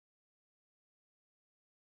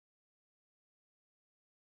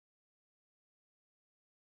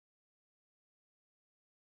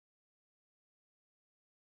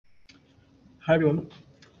Hi everyone,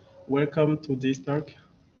 welcome to this talk.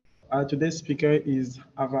 Today's speaker is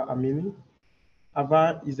Amini.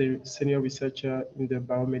 Ava is a senior researcher in the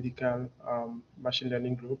biomedical machine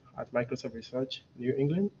learning group at Microsoft Research, New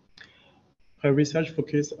England. Her research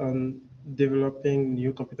focuses on developing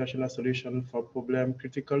new computational solutions for problems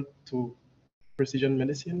critical to precision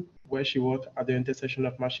medicine, where she worked at the intersection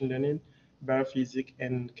of machine learning, biophysics,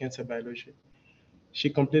 and cancer biology. She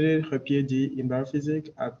completed her PhD in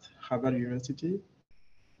biophysics at Harvard University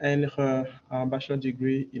and her bachelor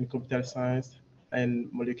degree in computer science and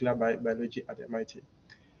molecular biology at MIT.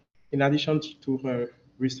 In addition to her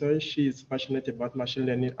research, she is passionate about machine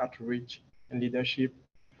learning outreach and leadership,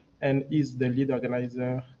 and is the lead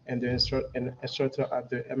organizer and the instructor at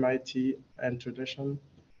the MIT Introduction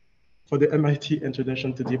for the MIT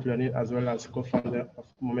Introduction to Deep Learning, as well as co-founder of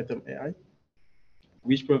Momentum AI,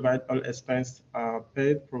 which provide all expense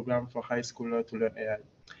paid program for high schoolers to learn AI.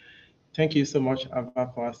 Thank you so much,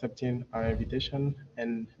 Ava, for accepting our invitation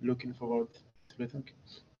and looking forward to the talk.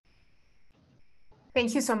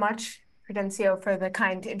 Thank you so much, Prudencio, for the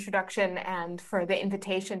kind introduction and for the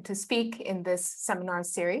invitation to speak in this seminar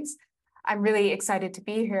series. I'm really excited to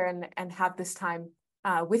be here and have this time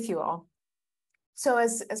with you all. So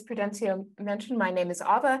as Prudencio mentioned, my name is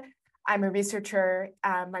Ava. I'm a researcher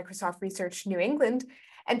at Microsoft Research New England.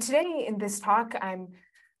 And today in this talk, I'm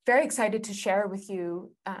very excited to share with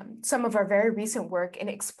you some of our very recent work in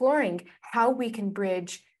exploring how we can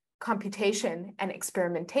bridge computation and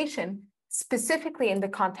experimentation, specifically in the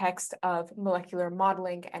context of molecular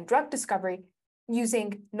modeling and drug discovery,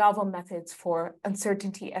 using novel methods for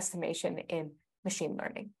uncertainty estimation in machine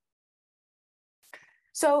learning.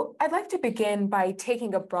 So I'd like to begin by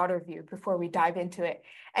taking a broader view before we dive into it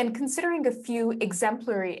and considering a few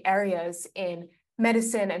exemplary areas in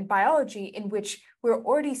medicine and biology in which we're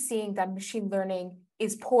already seeing that machine learning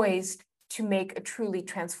is poised to make a truly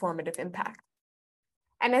transformative impact.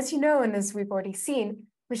 And as you know, and as we've already seen,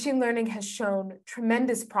 machine learning has shown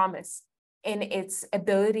tremendous promise in its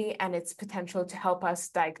ability and its potential to help us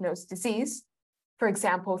diagnose disease, for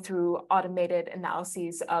example, through automated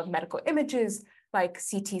analyses of medical images like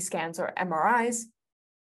CT scans or MRIs,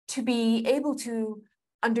 to be able to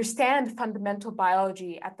understand fundamental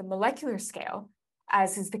biology at the molecular scale,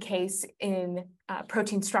 as is the case in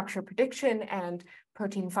protein structure prediction and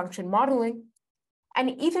protein function modeling, and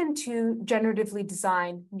even to generatively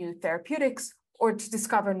design new therapeutics or to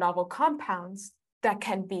discover novel compounds that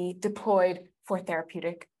can be deployed for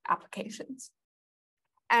therapeutic applications.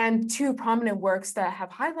 And two prominent works that have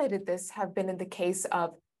highlighted this have been in the case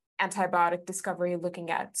of antibiotic discovery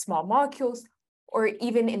looking at small molecules, or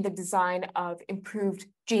even in the design of improved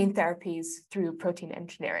gene therapies through protein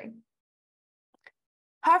engineering.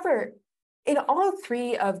 However, in all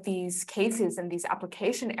three of these cases and these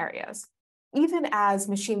application areas, even as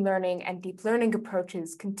machine learning and deep learning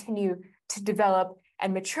approaches continue to develop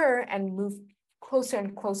and mature and move closer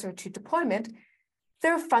and closer to deployment,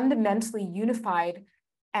 they're fundamentally unified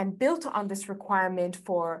and built on this requirement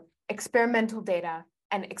for experimental data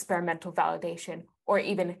and experimental validation, or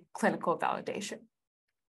even clinical validation.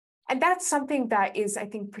 And that's something that is, I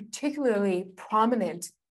think, particularly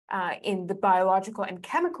prominent in the biological and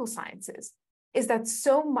chemical sciences, is that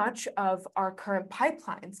so much of our current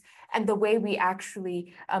pipelines and the way we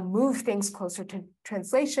actually move things closer to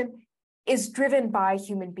translation is driven by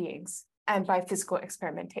human beings and by physical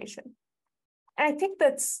experimentation. And I think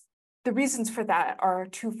that's the reasons for that are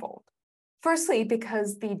twofold. Firstly,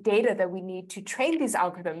 because the data that we need to train these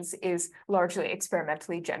algorithms is largely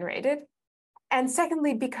experimentally generated. And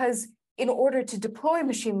secondly, because in order to deploy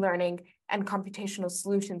machine learning and computational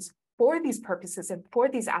solutions for these purposes and for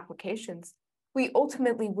these applications, we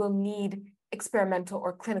ultimately will need experimental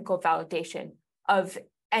or clinical validation of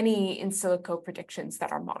any in silico predictions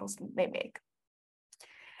that our models may make.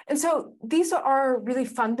 And so these are really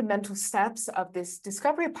fundamental steps of this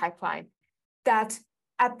discovery pipeline that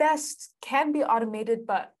at best can be automated,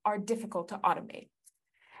 but are difficult to automate.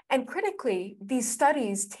 And critically, these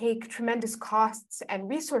studies take tremendous costs and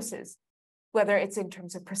resources, whether it's in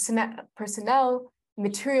terms of personnel,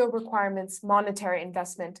 material requirements, monetary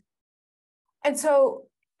investment. And so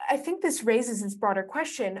I think this raises this broader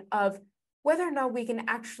question of whether or not we can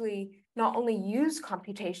actually not only use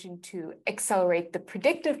computation to accelerate the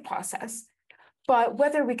predictive process, but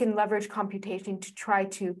whether we can leverage computation to try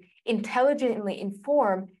to intelligently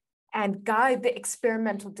inform and guide the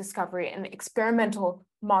experimental discovery and experimental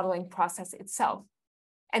modeling process itself,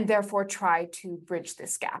 and therefore try to bridge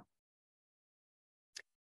this gap.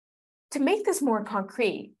 To make this more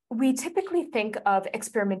concrete, we typically think of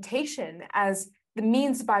experimentation as the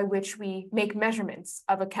means by which we make measurements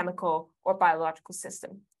of a chemical or biological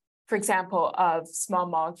system. For example, of small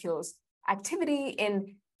molecules activity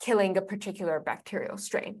in killing a particular bacterial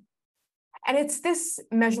strain. And it's this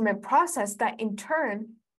measurement process that in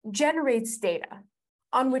turn generates data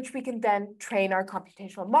on which we can then train our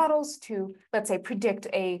computational models to, let's say, predict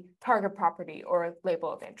a target property or a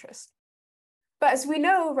label of interest. But as we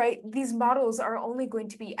know, right, these models are only going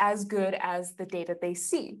to be as good as the data they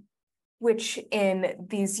see, which in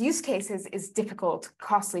these use cases is difficult,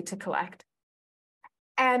 costly to collect.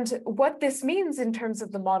 And what this means in terms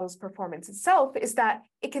of the model's performance itself is that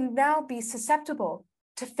it can now be susceptible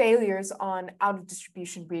to failures on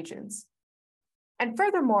out-of-distribution regions. And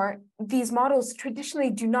furthermore, these models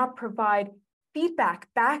traditionally do not provide feedback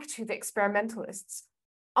back to the experimentalists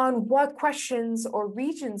on what questions or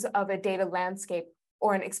regions of a data landscape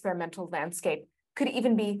or an experimental landscape could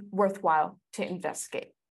even be worthwhile to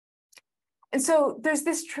investigate. And so there's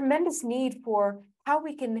this tremendous need for how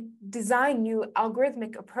we can design new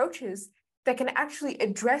algorithmic approaches that can actually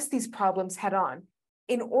address these problems head on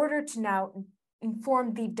in order to now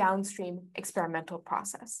inform the downstream experimental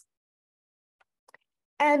process.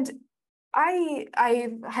 And I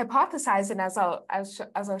hypothesize, and as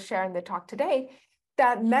I'll share in the talk today,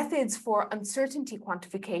 that methods for uncertainty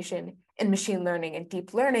quantification in machine learning and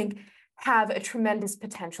deep learning have a tremendous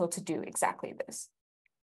potential to do exactly this.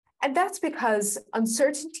 And that's because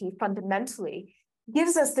uncertainty fundamentally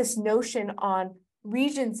gives us this notion on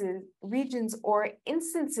regions or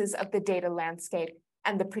instances of the data landscape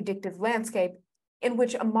and the predictive landscape in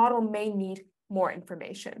which a model may need more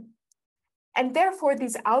information. And therefore,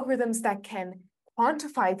 these algorithms that can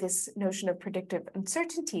quantify this notion of predictive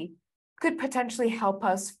uncertainty could potentially help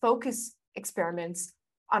us focus experiments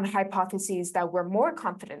on hypotheses that we're more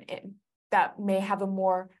confident in, that may have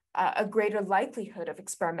a greater likelihood of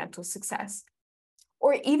experimental success,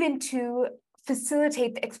 or even to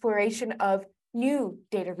facilitate the exploration of new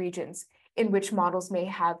data regions in which models may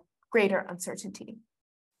have greater uncertainty.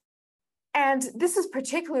 And this is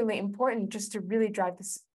particularly important, just to really drive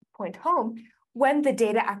this point home, when the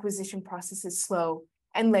data acquisition process is slow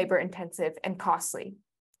and labor intensive and costly,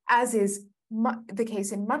 as is the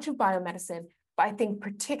case in much of biomedicine, but I think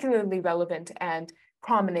particularly relevant and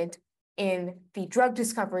prominent in the drug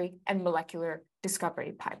discovery and molecular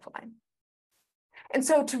discovery pipeline. And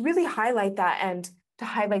so to really highlight that and to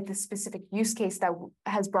highlight the specific use case that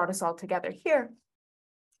has brought us all together here,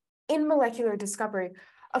 in molecular discovery,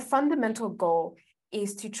 a fundamental goal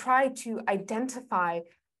is to try to identify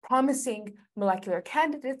promising molecular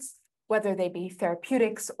candidates, whether they be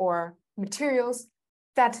therapeutics or materials,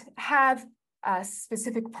 that have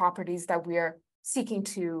specific properties that we are seeking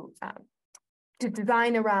to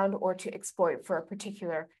design around or to exploit for a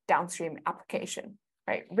particular downstream application,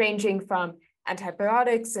 right? Ranging from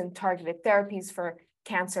antibiotics and targeted therapies for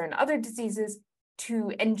cancer and other diseases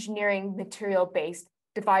to engineering material-based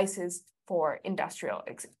devices for industrial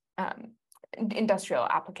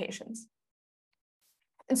applications.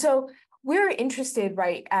 And so we're interested,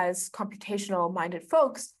 right, as computational-minded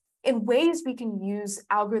folks, in ways we can use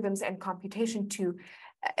algorithms and computation to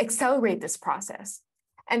accelerate this process.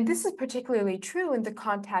 And this is particularly true in the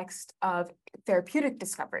context of therapeutic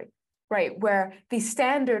discovery, right, where the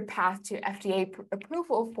standard path to FDA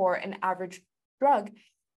approval for an average drug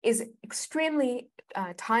is extremely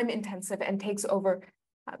time-intensive and takes over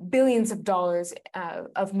billions of dollars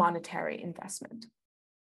of monetary investment.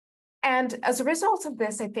 And as a result of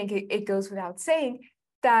this, I think it goes without saying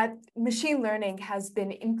that machine learning has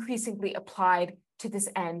been increasingly applied to this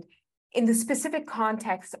end in the specific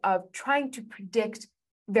context of trying to predict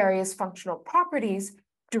various functional properties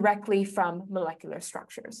directly from molecular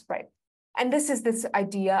structures, right? And this is this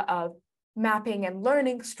idea of mapping and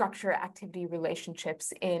learning structure-activity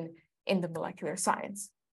relationships in the molecular science,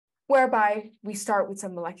 whereby we start with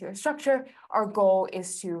some molecular structure. Our goal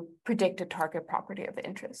is to predict a target property of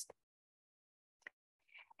interest.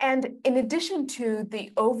 And in addition to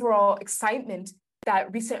the overall excitement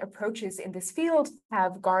that recent approaches in this field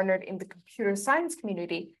have garnered in the computer science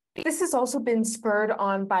community, this has also been spurred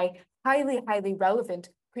on by highly relevant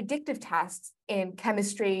predictive tasks in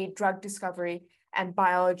chemistry, drug discovery, and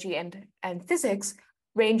biology and physics,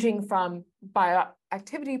 ranging from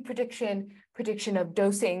bioactivity prediction of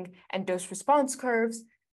dosing and dose response curves,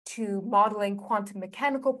 to modeling quantum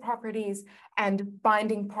mechanical properties and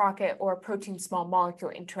binding pocket or protein small molecule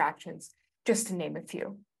interactions, just to name a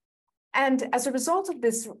few. And as a result of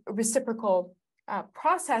this reciprocal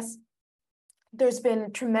process, there's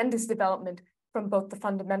been tremendous development from both the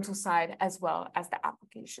fundamental side as well as the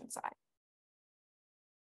application side.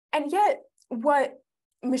 And yet, what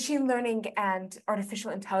machine learning and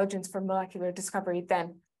artificial intelligence for molecular discovery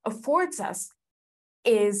then affords us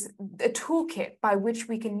is a toolkit by which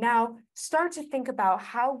we can now start to think about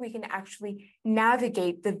how we can actually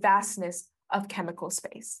navigate the vastness of chemical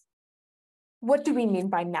space. What do we mean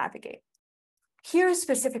by navigate? Here,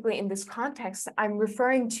 specifically in this context, I'm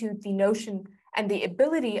referring to the notion and the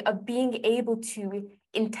ability of being able to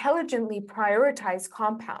intelligently prioritize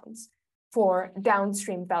compounds for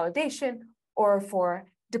downstream validation or for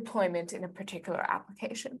deployment in a particular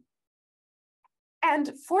application.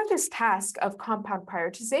 And for this task of compound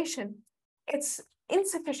prioritization, it's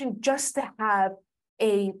insufficient just to have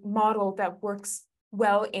a model that works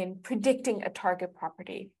well in predicting a target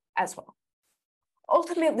property as well.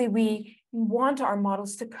 Ultimately, we want our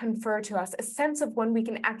models to confer to us a sense of when we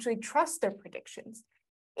can actually trust their predictions,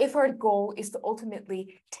 if our goal is to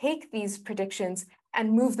ultimately take these predictions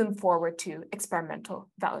and move them forward to experimental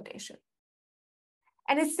validation.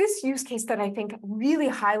 And it's this use case that I think really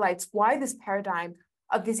highlights why this paradigm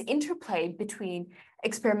of this interplay between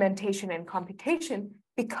experimentation and computation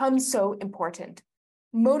becomes so important,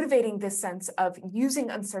 motivating this sense of using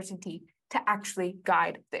uncertainty to actually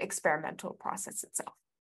guide the experimental process itself.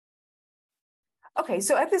 Okay,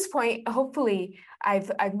 so at this point, hopefully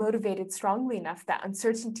I've motivated strongly enough that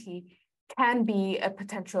uncertainty can be a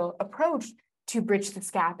potential approach to bridge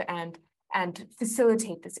this gap and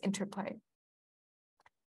facilitate this interplay.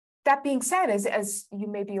 That being said, as you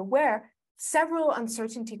may be aware, several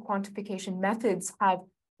uncertainty quantification methods have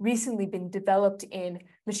recently been developed in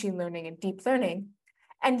machine learning and deep learning,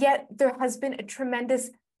 and yet there has been a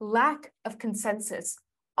tremendous lack of consensus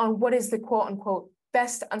on what is the quote unquote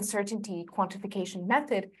best uncertainty quantification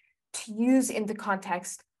method to use in the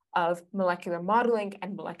context of molecular modeling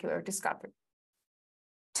and molecular discovery.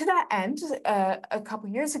 To that end, a couple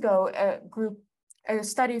of years ago, a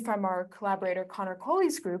study from our collaborator Connor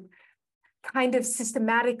Coley's group kind of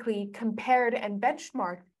systematically compared and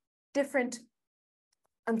benchmarked different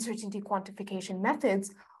uncertainty quantification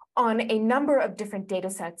methods on a number of different data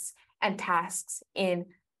sets and tasks in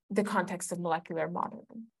the context of molecular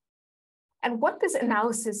modeling. And what this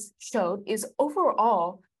analysis showed is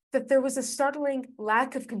overall that there was a startling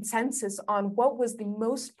lack of consensus on what was the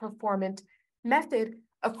most performant method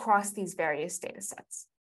across these various data sets.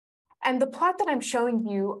 And the plot that I'm showing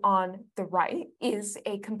you on the right is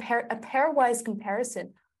a pairwise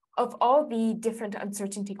comparison of all the different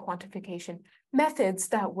uncertainty quantification methods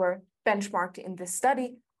that were benchmarked in this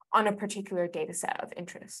study on a particular data set of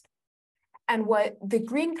interest. And what the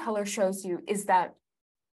green color shows you is that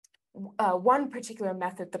one particular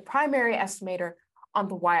method, the primary estimator on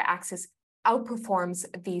the y-axis, outperforms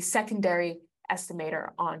the secondary estimator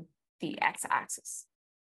on the x-axis.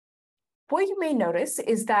 What you may notice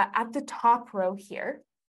is that at the top row here,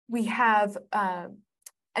 we have an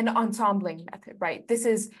ensembling method, right? This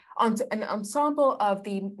is an ensemble of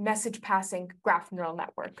the message passing graph neural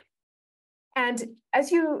network. And as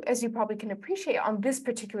you probably can appreciate on this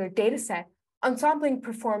particular data set, ensembling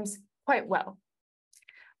performs quite well.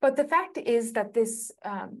 But the fact is that this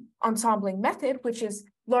ensembling method, which is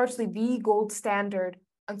largely the gold standard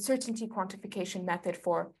uncertainty quantification method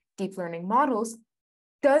for deep learning models,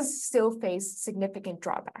 does still face significant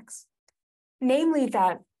drawbacks. Namely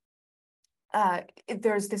that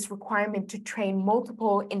there's this requirement to train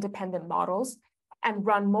multiple independent models and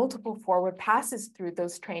run multiple forward passes through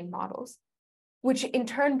those trained models, which in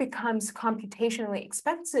turn becomes computationally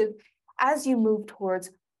expensive as you move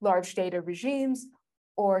towards large data regimes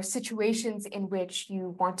or situations in which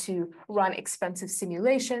you want to run expensive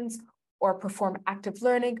simulations or perform active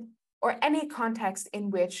learning, or any context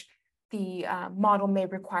in which the model may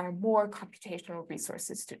require more computational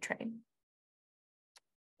resources to train.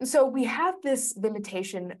 So we have this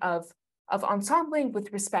limitation of ensembling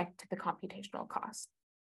with respect to the computational cost.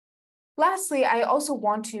 Lastly, I also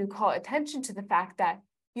want to call attention to the fact that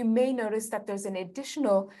you may notice that there's an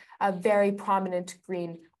additional very prominent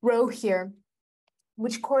green row here,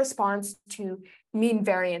 which corresponds to mean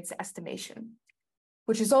variance estimation,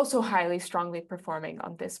 which is also highly strongly performing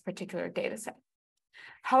on this particular data set.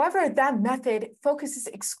 However, that method focuses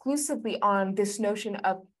exclusively on this notion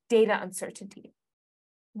of data uncertainty.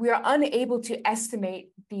 We are unable to estimate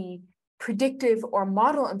the predictive or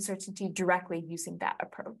model uncertainty directly using that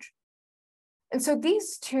approach. And so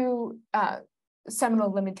these two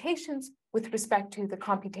seminal limitations with respect to the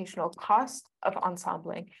computational cost of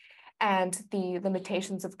ensembling and the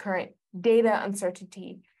limitations of current data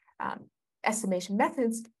uncertainty estimation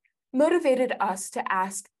methods motivated us to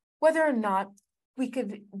ask whether or not we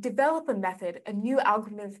could develop a method, a new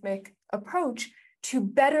algorithmic approach to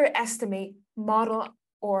better estimate model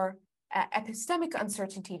or epistemic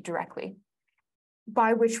uncertainty directly,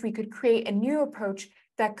 by which we could create a new approach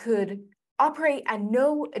that could operate at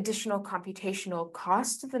no additional computational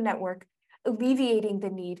cost to the network, alleviating the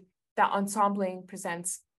need that ensembling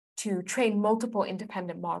presents to train multiple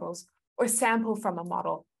independent models or sample from a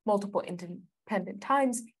model multiple independent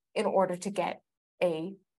times in order to get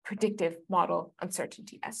a predictive model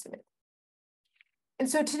uncertainty estimate. And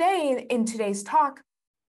so today, in today's talk,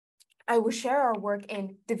 I will share our work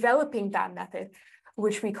in developing that method,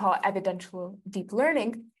 which we call evidential deep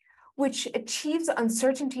learning, which achieves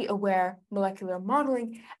uncertainty-aware molecular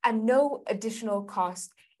modeling at no additional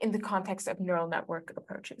cost in the context of neural network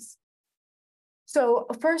approaches. So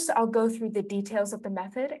first, I'll go through the details of the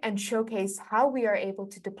method and showcase how we are able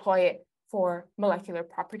to deploy it for molecular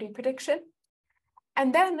property prediction.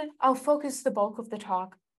 And then I'll focus the bulk of the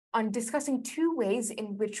talk on discussing two ways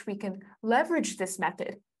in which we can leverage this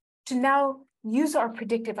method to now use our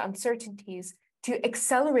predictive uncertainties to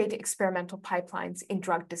accelerate experimental pipelines in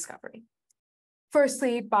drug discovery.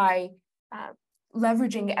 Firstly, by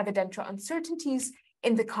leveraging evidential uncertainties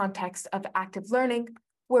in the context of active learning,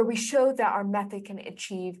 where we show that our method can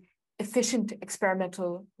achieve efficient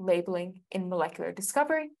experimental labeling in molecular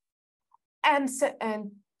discovery. And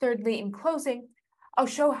thirdly, in closing, I'll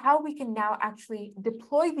show how we can now actually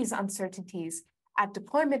deploy these uncertainties at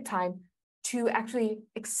deployment time to actually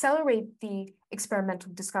accelerate the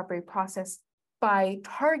experimental discovery process by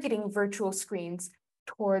targeting virtual screens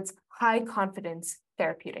towards high confidence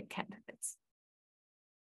therapeutic candidates.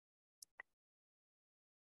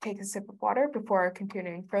 Take a sip of water before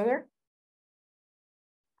continuing further.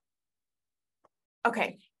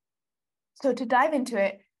 Okay, so to dive into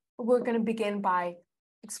it, we're going to begin by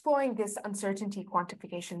exploring this uncertainty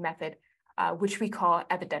quantification method, which we call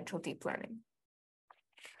evidential deep learning.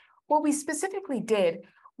 What we specifically did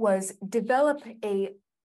was develop an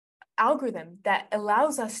algorithm that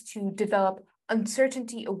allows us to develop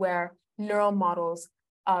uncertainty-aware neural models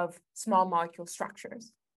of small molecule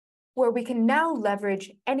structures, where we can now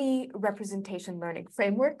leverage any representation learning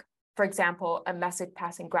framework, for example, a message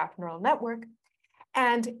passing graph neural network,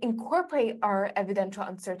 and incorporate our evidential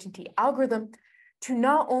uncertainty algorithm to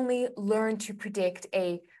not only learn to predict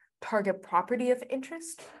a target property of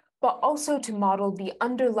interest, but also to model the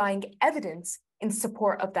underlying evidence in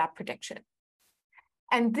support of that prediction.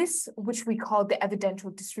 And this, which we call the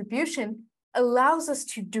evidential distribution, allows us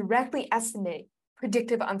to directly estimate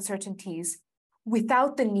predictive uncertainties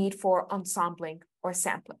without the need for ensembling or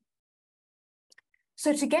sampling.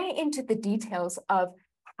 So to get into the details of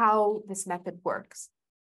how this method works,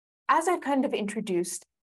 as I kind of introduced,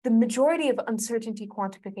 the majority of uncertainty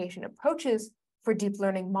quantification approaches for deep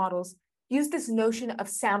learning models use this notion of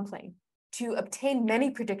sampling to obtain many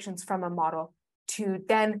predictions from a model to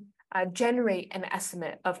then generate an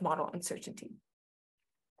estimate of model uncertainty.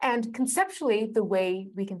 And conceptually, the way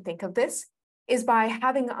we can think of this is by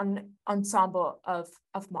having an ensemble of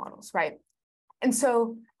models, right? And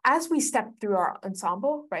so as we step through our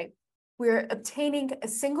ensemble, right, we're obtaining a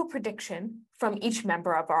single prediction from each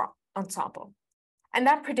member of our ensemble. And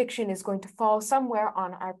that prediction is going to fall somewhere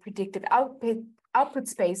on our predictive output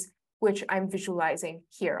space, which I'm visualizing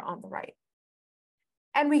here on the right.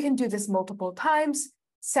 And we can do this multiple times,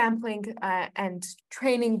 sampling and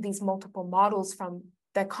training these multiple models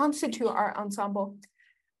that constitute our ensemble,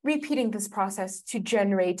 repeating this process to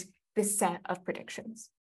generate this set of predictions.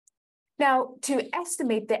 Now, to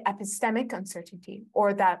estimate the epistemic uncertainty,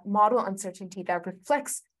 or that model uncertainty that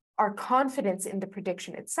reflects our confidence in the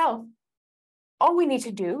prediction itself, all we need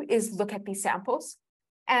to do is look at these samples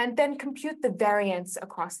and then compute the variance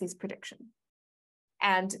across these predictions.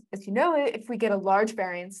 And as you know, if we get a large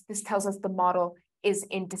variance, this tells us the model is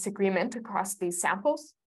in disagreement across these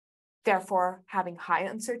samples, therefore having high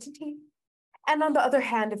uncertainty. And on the other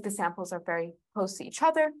hand, if the samples are very close to each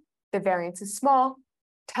other, the variance is small,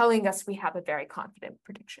 telling us we have a very confident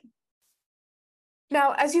prediction.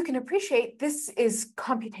 Now, as you can appreciate, this is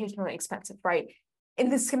computationally expensive, right? In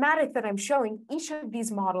the schematic that I'm showing, each of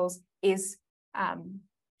these models is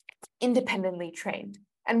independently trained.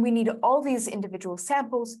 And we need all these individual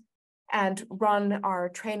samples and run our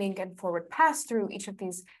training and forward pass through each of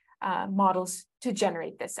these models to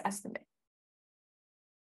generate this estimate.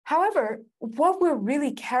 However, what we're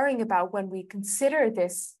really caring about when we consider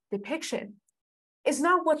this depiction is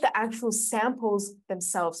not what the actual samples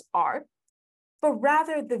themselves are, but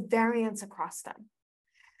rather the variance across them.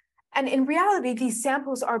 And in reality, these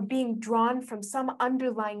samples are being drawn from some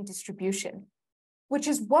underlying distribution, which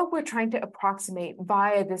is what we're trying to approximate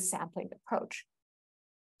via this sampling approach.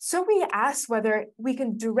 So we ask whether we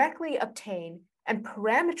can directly obtain and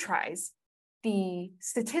parameterize the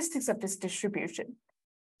statistics of this distribution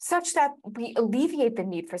such that we alleviate the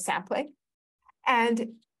need for sampling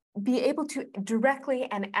and be able to directly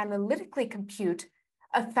and analytically compute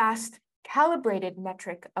a fast, calibrated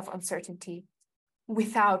metric of uncertainty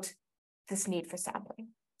without this need for sampling.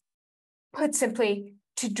 Put simply,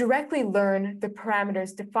 to directly learn the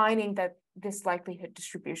parameters defining this likelihood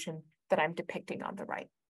distribution that I'm depicting on the right.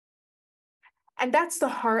 And that's the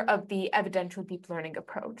heart of the evidential deep learning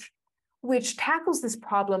approach, which tackles this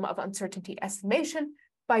problem of uncertainty estimation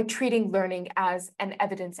by treating learning as an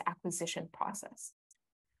evidence acquisition process.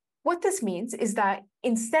 What this means is that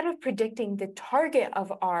instead of predicting the target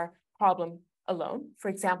of our problem alone, for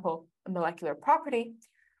example, a molecular property,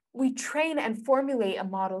 we train and formulate a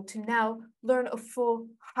model to now learn a full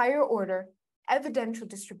higher order evidential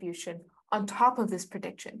distribution on top of this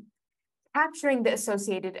prediction, capturing the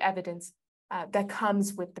associated evidence that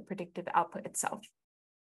comes with the predictive output itself.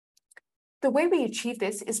 The way we achieve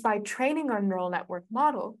this is by training our neural network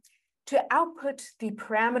model to output the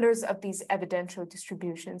parameters of these evidential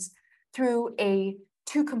distributions through a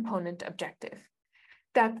two-component objective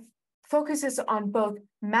that focuses on both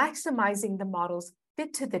maximizing the model's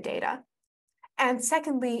fit to the data, and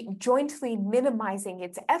secondly, jointly minimizing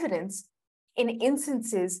its evidence in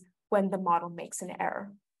instances when the model makes an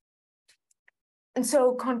error. And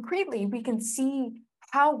so concretely, we can see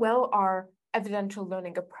how well our evidential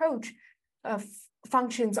learning approach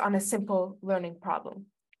functions on a simple learning problem,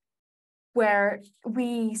 where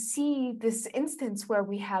we see this instance where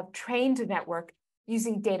we have trained a network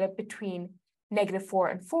using data between -4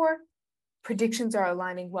 and 4. Predictions are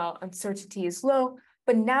aligning well, uncertainty is low,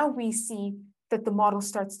 but now we see that the model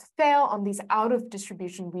starts to fail on these out of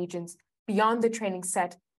distribution regions beyond the training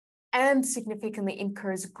set and significantly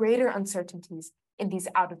incurs greater uncertainties in these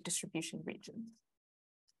out of distribution regions.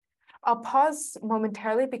 I'll pause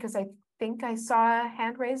momentarily because I think I saw a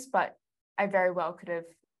hand raised, but I very well could have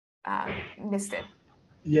missed it.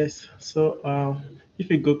 Yes. So if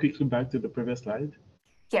we go quickly back to the previous slide.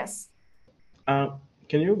 Yes.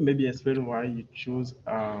 Can you maybe explain why you choose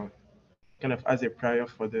kind of as a prior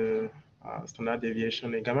for the standard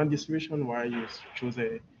deviation, a gamma distribution, why you choose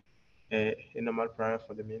a normal prior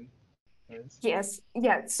for the mean? Yes.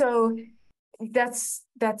 Yeah. So that's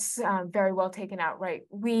very well taken out, right?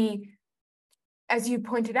 As you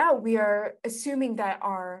pointed out, we are assuming that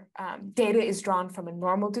our data is drawn from a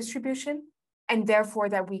normal distribution, and therefore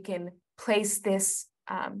that we can place this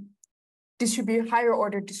higher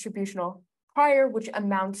order distributional prior, which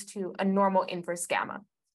amounts to a normal inverse gamma.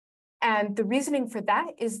 And the reasoning for that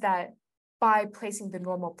is that by placing the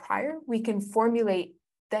normal prior, we can formulate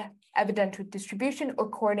the evidential distribution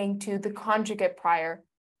according to the conjugate prior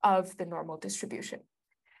of the normal distribution.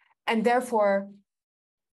 And therefore,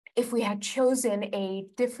 if we had chosen a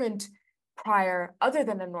different prior other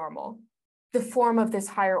than a normal, the form of this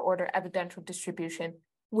higher order evidential distribution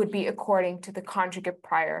would be according to the conjugate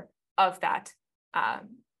prior of that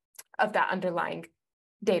underlying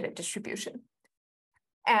data distribution.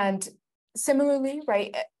 And similarly,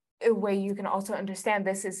 right, a way you can also understand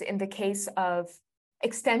this is in the case of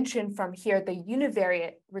extension from here, the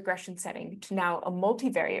univariate regression setting to now a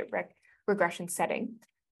multivariate regression setting,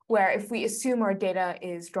 where if we assume our data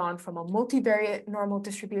is drawn from a multivariate normal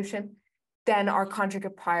distribution, then our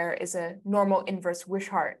conjugate prior is a normal inverse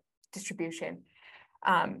Wishart distribution,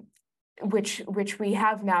 which we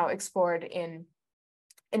have now explored in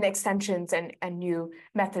extensions and new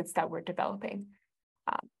methods that we're developing.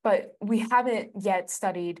 But we haven't yet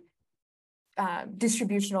studied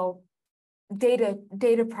distributional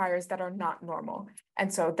data priors that are not normal.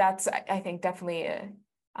 And so that's, I think, definitely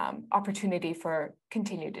an opportunity for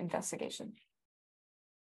continued investigation.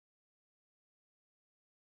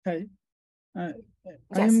 Hi. Yes.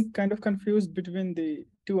 I am kind of confused between the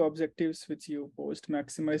two objectives which you posed,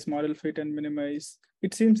 maximize model fit and minimize.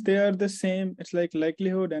 It seems they are the same. It's like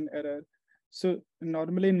likelihood and error. So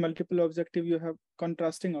normally in multiple objective, you have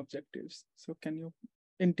contrasting objectives. So can you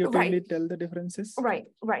intuitively tell the differences? Right.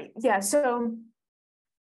 Yeah. So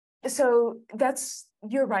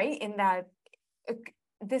you're right in that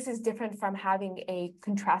this is different from having a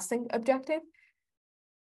contrasting objective.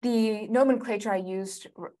 The nomenclature I used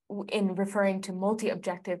in referring to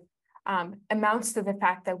multi-objective amounts to the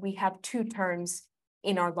fact that we have two terms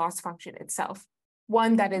in our loss function itself.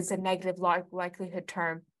 One that is a negative likelihood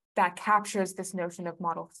term that captures this notion of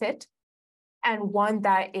model fit, and one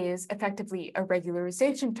that is effectively a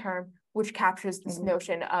regularization term, which captures this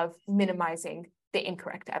notion of minimizing the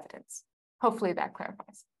incorrect evidence. Hopefully that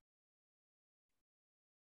clarifies.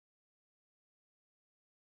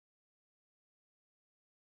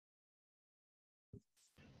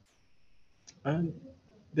 And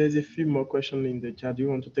there's a few more questions in the chat. Do you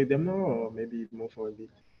want to take them now or maybe move for a bit?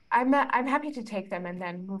 I'm happy to take them and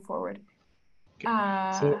then move forward.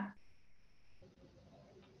 Okay. So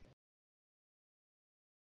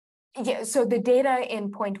Yeah, so the data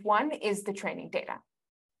in point 1 is the training data.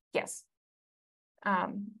 Yes.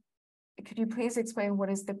 Could you please explain what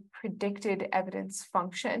is the predicted evidence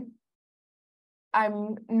function?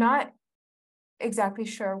 I'm not exactly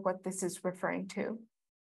sure what this is referring to.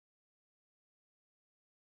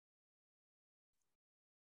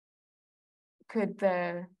 Could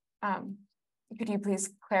you please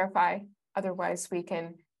clarify? Otherwise, we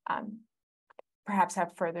can perhaps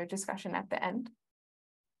have further discussion at the end.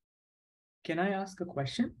 Can I ask a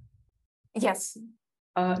question? Yes.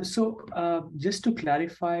 Just to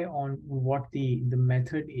clarify on what the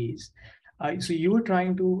method is, so you were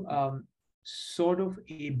trying to sort of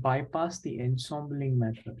bypass the ensembling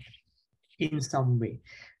method in some way.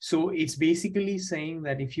 So it's basically saying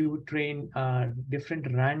that if you train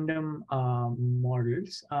different random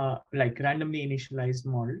models, like randomly initialized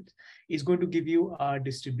models, it's going to give you a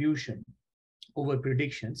distribution over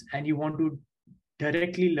predictions, and you want to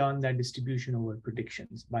directly learn that distribution over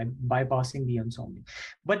predictions by bypassing the ensembling.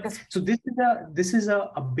 But so this is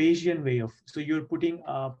a Bayesian way of, so you're putting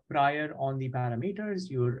a prior on the parameters,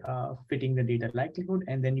 you're fitting the data likelihood,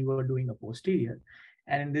 and then you are doing a posterior.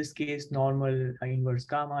 And in this case, normal inverse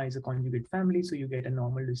gamma is a conjugate family, so you get a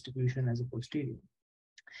normal distribution as a posterior.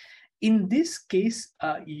 In this case,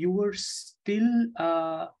 you were still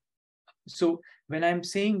so when I'm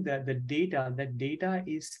saying that the data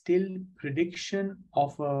is still prediction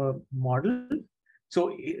of a model.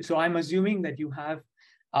 So I'm assuming that you have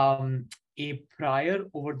a prior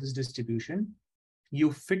over this distribution.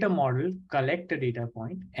 You fit a model, collect a data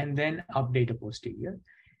point, and then update a posterior.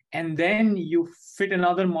 And then you fit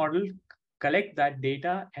another model, collect that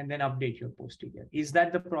data, and then update your posterior. Is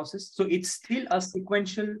that the process? So it's still a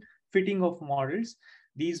sequential fitting of models.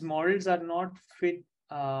 These models are not fit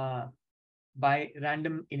by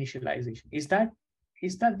random initialization. Is that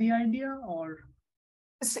the idea, or?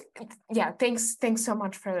 So, yeah, thanks so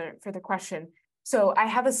much for the question. So I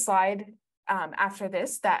have a slide after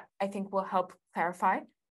this that I think will help clarify. Okay.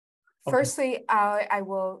 Firstly, I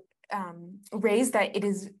will raise that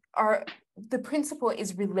the principle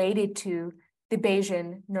is related to the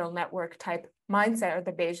Bayesian neural network type mindset, or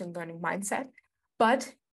the Bayesian learning mindset,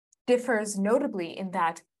 but differs notably in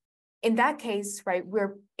that case, right,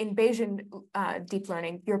 we're in Bayesian deep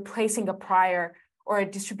learning, you're placing a prior or a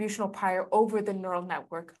distributional prior over the neural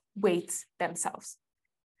network weights themselves.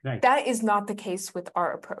 Right. That is not the case with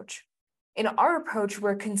our approach. In our approach,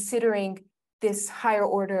 we're considering this higher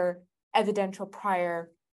order evidential prior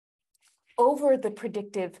over the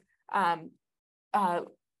predictive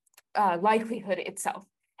likelihood itself.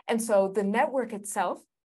 And so the network itself,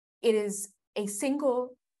 it is a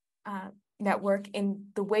single network, and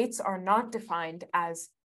the weights are not defined as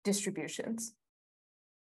distributions.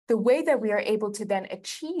 The way that we are able to then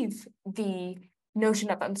achieve the notion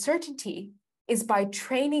of uncertainty is by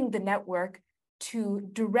training the network to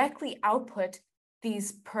directly output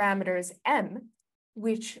these parameters M,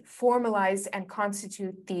 which formalize and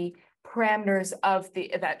constitute the parameters of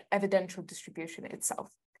the evidential distribution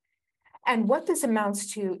itself. And what this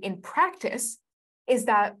amounts to in practice is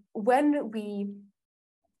that when we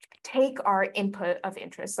take our input of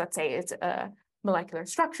interest, let's say it's a molecular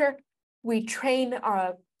structure, we train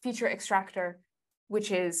our feature extractor,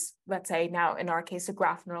 which is, let's say now in our case, a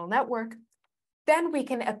graph neural network, then we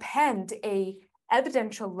can append a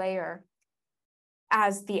evidential layer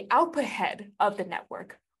as the output head of the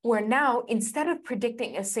network, where now instead of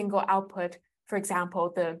predicting a single output, for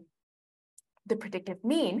example, the predictive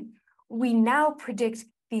mean, we now predict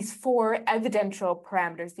these 4 evidential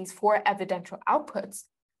parameters, these 4 evidential outputs,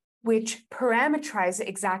 which parameterize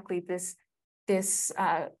exactly this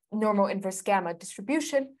normal inverse gamma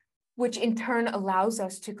distribution, which in turn allows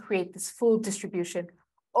us to create this full distribution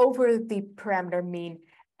over the parameter mean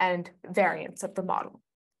and variance of the model.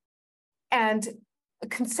 And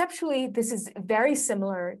conceptually, this is very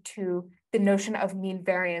similar to the notion of mean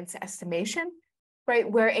variance estimation, right?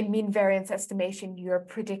 Where in mean variance estimation, you're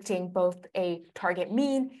predicting both a target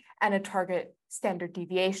mean and a target standard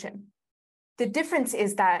deviation. The difference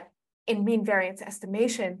is that in mean variance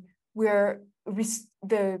estimation, we're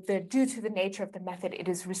due to the nature of the method, it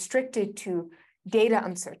is restricted to data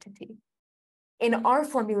uncertainty. In our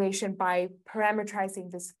formulation, by parameterizing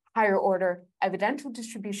this higher order evidential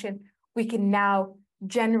distribution, we can now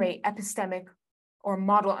generate epistemic or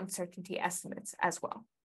model uncertainty estimates as well.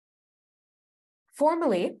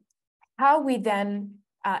 Formally, how we then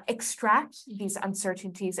extract these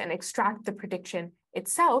uncertainties and extract the prediction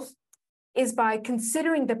itself is by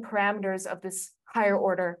considering the parameters of this higher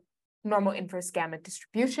order normal inverse gamma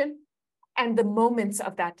distribution and the moments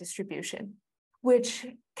of that distribution, which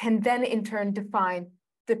can then in turn define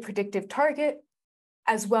the predictive target,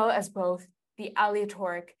 as well as both the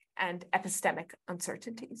aleatoric and epistemic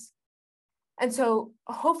uncertainties. And so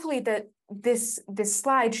hopefully that this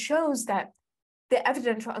slide shows that the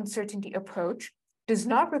evidential uncertainty approach does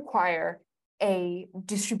not require a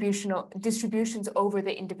distributions over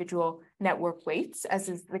the individual network weights, as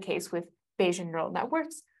is the case with Bayesian neural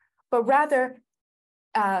networks, but rather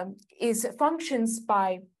functions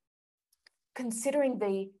by considering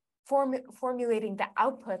formulating the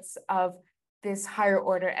outputs of this higher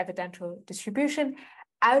order evidential distribution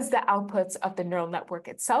as the outputs of the neural network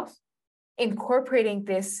itself, incorporating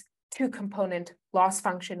this two-component loss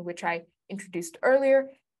function, which I introduced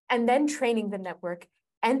earlier, and then training the network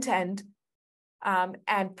end-to-end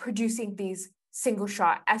and producing these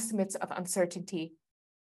single-shot estimates of uncertainty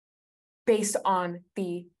based on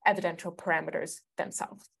the evidential parameters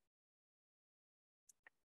themselves.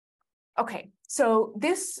 Okay, so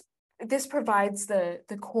this provides the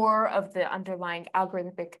core of the underlying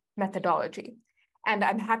algorithmic methodology. And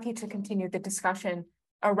I'm happy to continue the discussion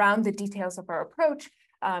around the details of our approach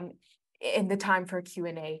in the time for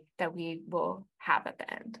Q&A that we will have at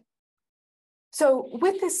the end. So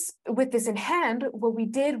with this in hand, what we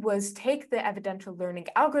did was take the evidential learning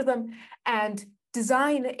algorithm and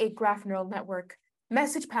design a graph neural network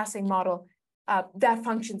message passing model that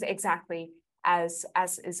functions exactly as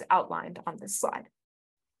is outlined on this slide.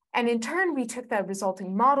 And in turn, we took that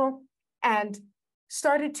resulting model and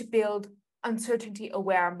started to build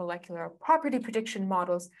uncertainty-aware molecular property prediction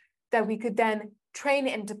models that we could then train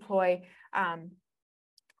and deploy on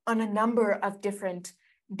a number of different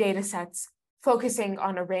data sets, focusing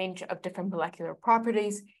on a range of different molecular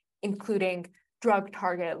properties, including drug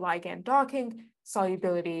target ligand docking,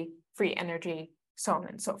 solubility, free energy, so on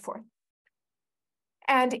and so forth.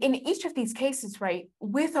 And in each of these cases, right,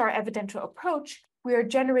 with our evidential approach, we are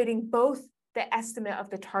generating both the estimate of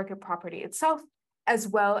the target property itself, as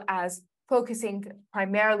well as focusing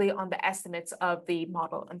primarily on the estimates of the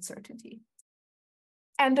model uncertainty.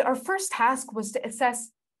 And our first task was to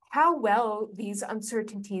assess how well these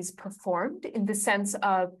uncertainties performed in the sense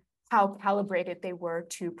of how calibrated they were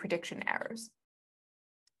to prediction errors.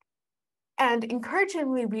 And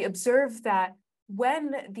encouragingly, we observed that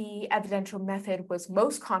when the evidential method was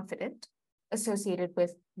most confident, associated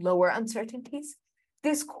with lower uncertainties,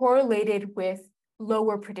 this correlated with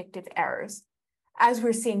lower predictive errors, as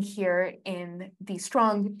we're seeing here in the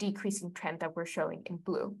strong decreasing trend that we're showing in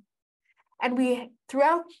blue. And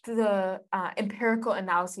throughout the empirical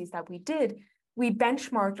analyses that we did, we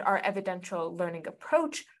benchmarked our evidential learning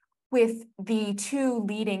approach with the two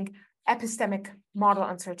leading epistemic model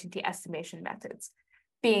uncertainty estimation methods,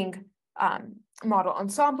 being model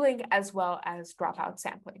ensembling as well as dropout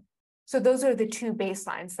sampling. So those are the two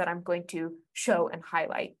baselines that I'm going to show and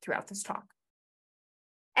highlight throughout this talk.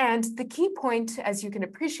 And the key point, as you can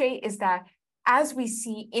appreciate, is that as we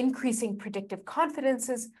see increasing predictive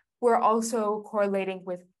confidences, we're also correlating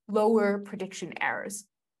with lower prediction errors,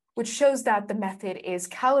 which shows that the method is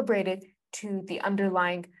calibrated to the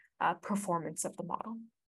underlying performance of the model.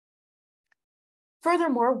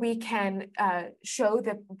 Furthermore, we can show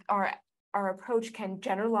that our approach can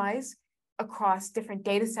generalize across different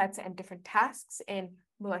data sets and different tasks in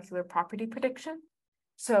molecular property prediction.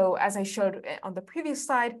 So as I showed on the previous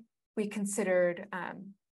slide, we considered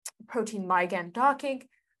protein ligand docking.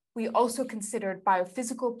 We also considered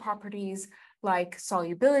biophysical properties like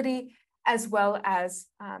solubility, as well as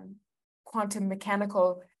quantum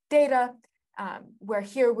mechanical data, where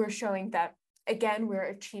here we're showing that, again, we're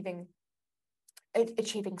achieving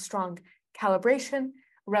strong calibration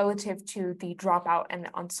relative to the dropout and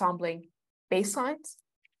ensembling baselines.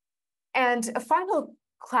 And a final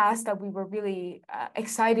class that we were really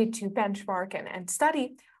excited to benchmark and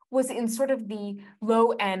study was in sort of the low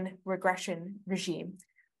N regression regime,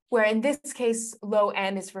 where in this case, low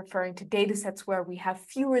N is referring to data sets where we have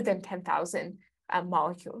fewer than 10,000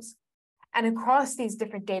 molecules. And across these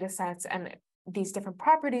different data sets and these different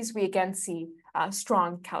properties, we again see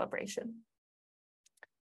strong calibration.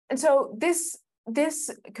 And so this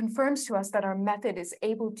confirms to us that our method is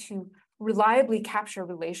able to reliably capture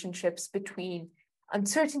relationships between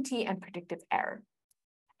uncertainty and predictive error.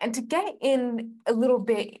 And to get in a little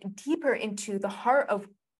bit deeper into the heart of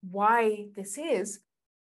why this is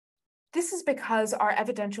because our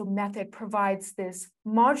evidential method provides this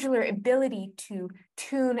modular ability to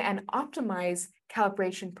tune and optimize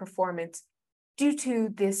calibration performance due to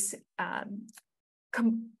this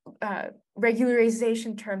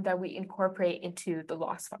regularization term that we incorporate into the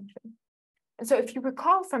loss function. And so if you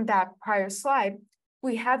recall from that prior slide,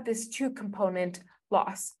 we have this two-component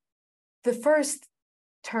loss. The first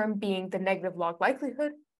term being the negative log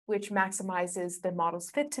likelihood, which maximizes the model's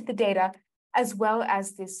fit to the data, as well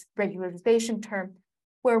as this regularization term,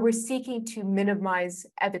 where we're seeking to minimize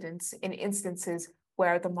evidence in instances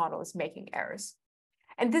where the model is making errors.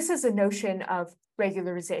 And this is a notion of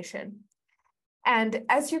regularization. And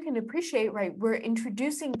as you can appreciate, right, we're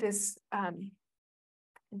introducing this,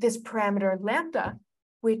 this parameter lambda,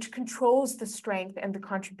 which controls the strength and the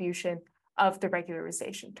contribution of the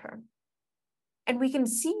regularization term. And we can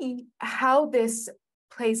see how this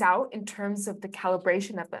plays out in terms of the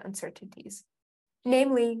calibration of the uncertainties,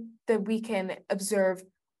 namely that we can observe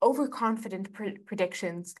overconfident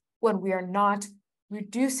predictions when we are not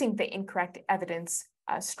reducing the incorrect evidence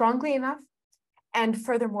strongly enough, and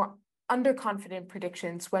furthermore, underconfident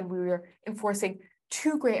predictions when we are enforcing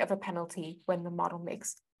too great of a penalty when the model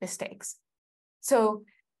makes mistakes. So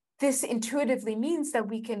this intuitively means that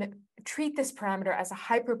we can treat this parameter as a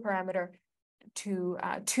hyperparameter to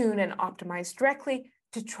tune and optimize directly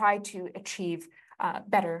to try to achieve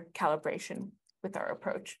better calibration with our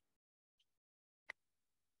approach.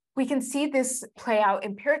 We can see this play out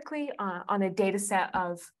empirically on a data set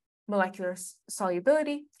of molecular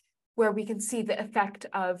solubility, where we can see the effect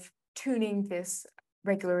of tuning this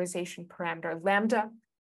regularization parameter lambda.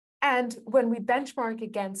 And when we benchmark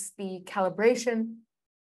against the calibration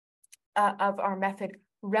of our method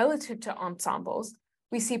relative to ensembles,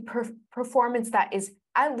 we see performance that is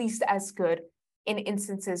at least as good in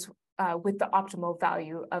instances with the optimal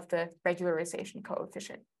value of the regularization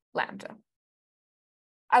coefficient lambda.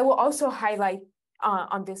 I will also highlight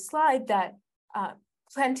on this slide that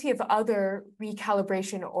plenty of other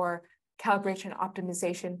recalibration or calibration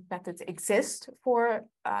optimization methods exist for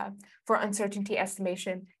uncertainty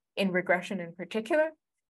estimation in regression in particular.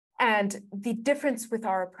 And the difference with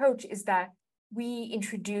our approach is that we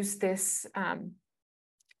introduce this,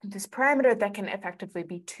 this parameter that can effectively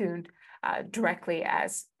be tuned directly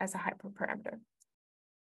as a hyperparameter.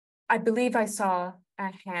 I believe I saw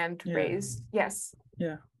a hand raised. Yes.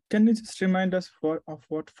 Yeah. Can you just remind us of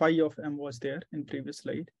what phi of m was there in previous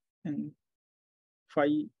slide in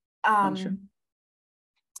phi function?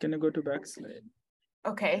 Can you go to back slide?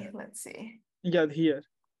 Okay, let's see. Yeah, here.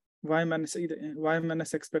 Y minus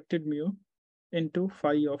expected mu into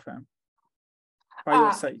phi of m. Phi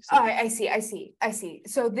of psi. I see.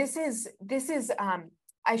 So this is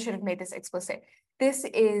I should have made this explicit. This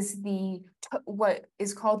is what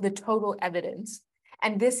is called the total evidence,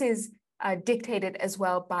 and this is dictated as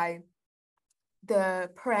well by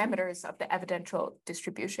the parameters of the evidential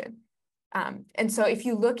distribution. And so if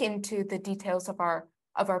you look into the details of our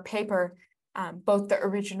paper, both the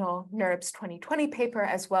original NeurIPS 2020 paper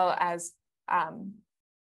as well as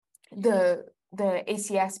the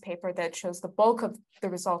ACS paper that shows the bulk of the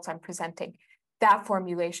results I'm presenting, that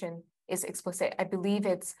formulation is explicit. I believe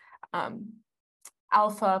it's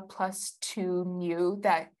alpha plus 2 mu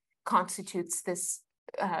that constitutes this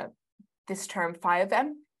this term phi of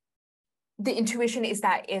m. The intuition is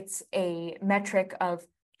that it's a metric of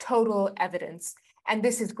total evidence, and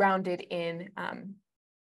this is grounded in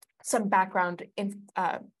some background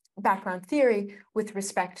theory with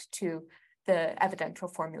respect to the evidential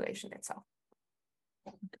formulation itself.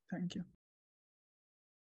 Thank you.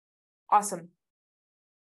 Awesome.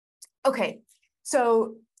 Okay,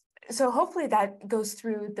 so hopefully that goes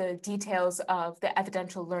through the details of the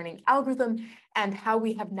evidential learning algorithm and how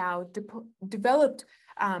we have now developed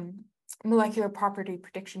molecular property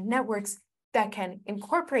prediction networks that can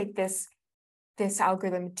incorporate this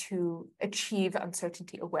algorithm to achieve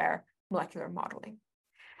uncertainty-aware molecular modeling.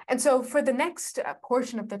 And so for the next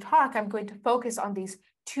portion of the talk, I'm going to focus on these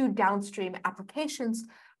two downstream applications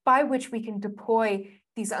by which we can deploy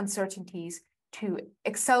these uncertainties to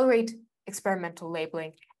accelerate experimental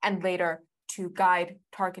labeling and later to guide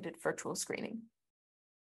targeted virtual screening.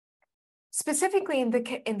 Specifically in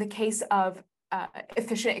the case of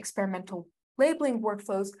efficient experimental labeling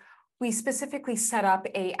workflows, we specifically set up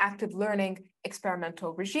an active learning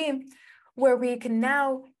experimental regime where we can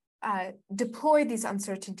now deploy these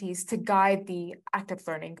uncertainties to guide the active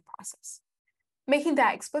learning process. Making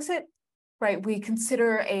that explicit, right, we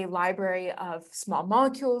consider a library of small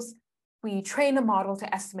molecules, we train a model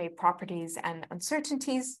to estimate properties and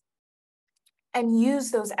uncertainties, and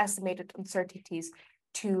use those estimated uncertainties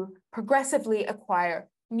to progressively acquire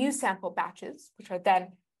new sample batches, which are then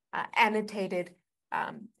annotated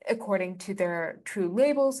according to their true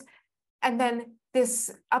labels. And then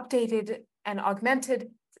this updated an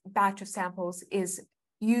augmented batch of samples is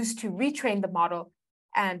used to retrain the model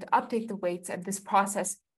and update the weights, and this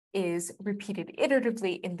process is repeated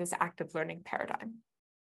iteratively in this active learning paradigm.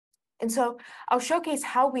 And so I'll showcase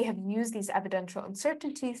how we have used these evidential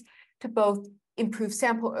uncertainties to both improve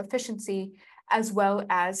sample efficiency as well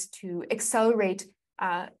as to accelerate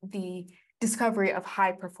the discovery of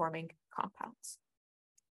high-performing compounds.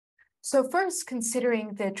 So first,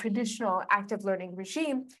 considering the traditional active learning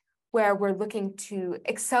regime, where we're looking to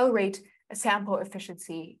accelerate sample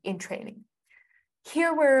efficiency in training.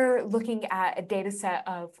 Here we're looking at a data set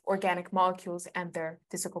of organic molecules and their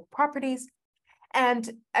physical properties. And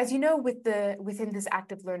as you know, within this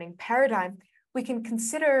active learning paradigm, we can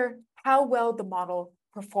consider how well the model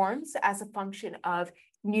performs as a function of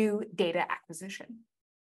new data acquisition.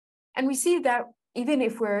 And we see that even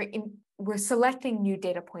if we're selecting new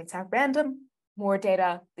data points at random, more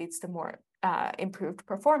data leads to more improved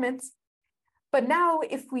performance. But now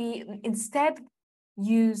if we instead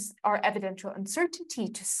use our evidential uncertainty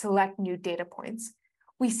to select new data points,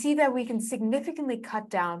 we see that we can significantly cut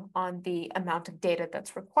down on the amount of data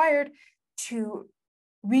that's required to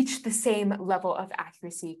reach the same level of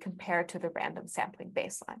accuracy compared to the random sampling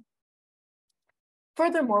baseline.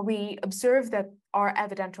 Furthermore, we observe that our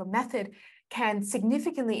evidential method can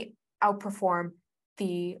significantly outperform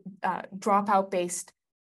the dropout-based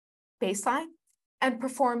baseline and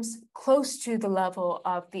performs close to the level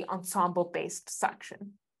of the ensemble-based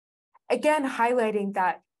section. Again, highlighting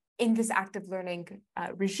that in this active learning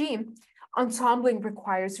regime, ensembling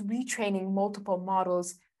requires retraining multiple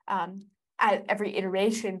models at every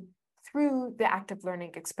iteration through the active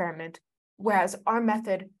learning experiment, whereas our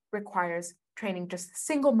method requires training just a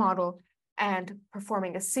single model and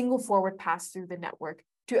performing a single forward pass through the network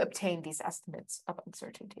to obtain these estimates of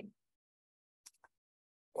uncertainty.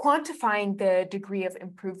 Quantifying the degree of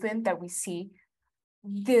improvement that we see,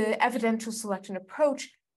 the evidential selection approach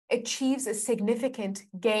achieves a significant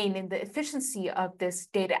gain in the efficiency of this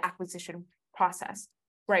data acquisition process,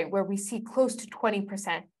 right, where we see close to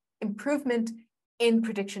 20% improvement in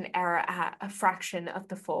prediction error at a fraction of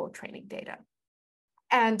the full training data.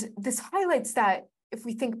 And this highlights that if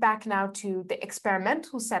we think back now to the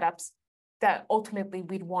experimental setups that ultimately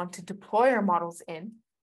we'd want to deploy our models in,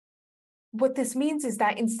 what this means is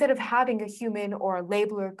that instead of having a human or a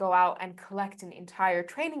labeler go out and collect an entire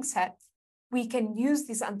training set, we can use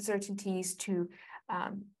these uncertainties to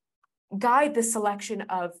guide the selection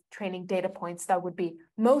of training data points that would be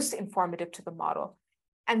most informative to the model,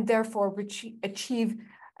 and therefore achieve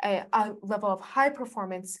a level of high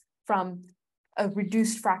performance from a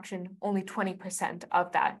reduced fraction, only 20%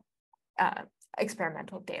 of that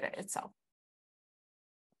experimental data itself.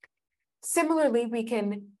 Similarly, we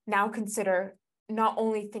can now consider not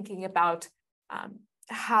only thinking about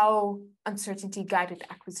how uncertainty-guided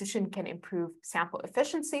acquisition can improve sample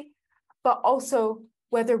efficiency, but also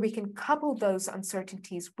whether we can couple those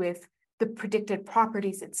uncertainties with the predicted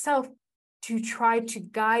properties itself to try to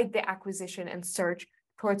guide the acquisition and search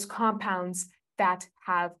towards compounds that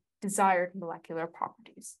have desired molecular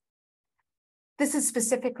properties. This is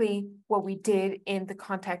specifically what we did in the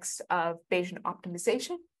context of Bayesian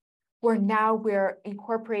optimization, where now we're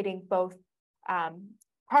incorporating both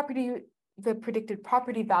the predicted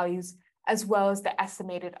property values as well as the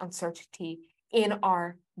estimated uncertainty in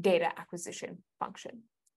our data acquisition function.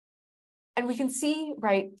 And we can see,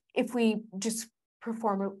 right, if we just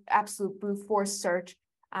perform an absolute brute force search,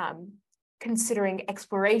 considering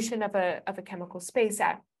exploration of a chemical space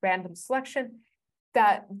at random selection,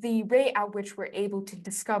 that the rate at which we're able to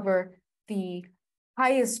discover the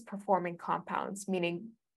highest performing compounds, meaning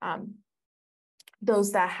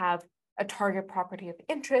those that have a target property of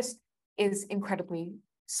interest, is incredibly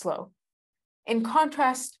slow. In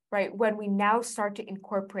contrast, right, when we now start to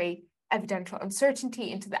incorporate evidential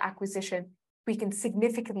uncertainty into the acquisition, we can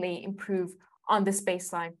significantly improve on this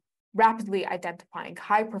baseline, rapidly identifying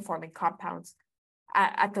high-performing compounds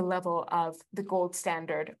at the level of the gold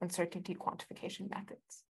standard uncertainty quantification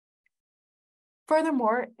methods.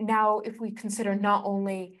 Furthermore, now if we consider not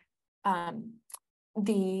only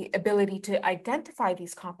the ability to identify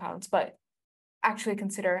these compounds, but actually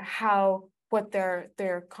consider what their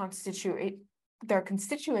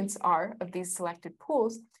constituents are of these selected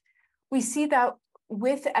pools, we see that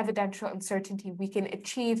with evidential uncertainty, we can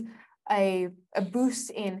achieve a boost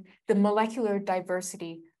in the molecular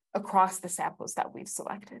diversity across the samples that we've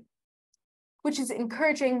selected, which is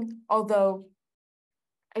encouraging, although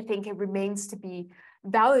I think it remains to be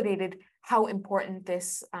validated how important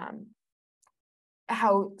this,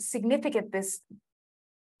 how significant this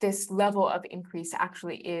level of increase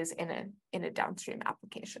actually is in a downstream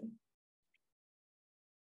application.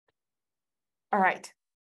 All right.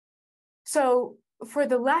 So for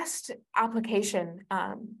the last application,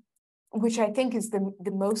 which I think is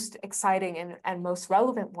the most exciting and most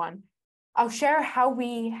relevant one, I'll share how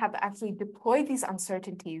we have actually deployed these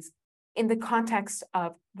uncertainties in the context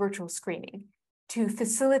of virtual screening to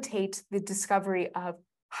facilitate the discovery of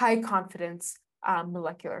high confidence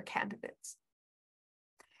molecular candidates.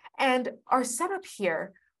 And our setup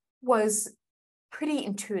here was pretty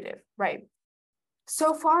intuitive, right?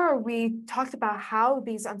 So far, we talked about how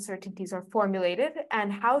these uncertainties are formulated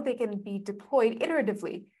and how they can be deployed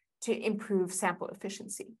iteratively to improve sample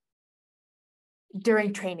efficiency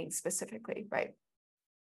during training specifically, right?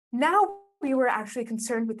 Now, we were actually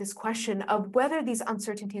concerned with this question of whether these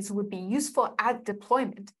uncertainties would be useful at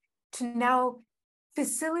deployment to now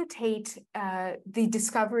facilitate the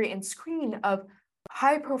discovery and screen of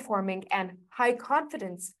high-performing and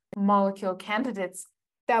high-confidence molecule candidates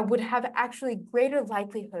that would have actually greater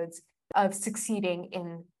likelihoods of succeeding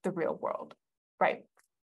in the real world, right?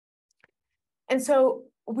 And so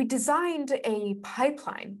we designed a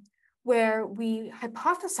pipeline where we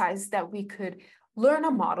hypothesized that we could learn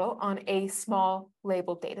a model on a small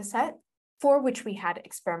labeled data set for which we had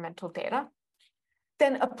experimental data,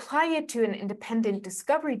 then apply it to an independent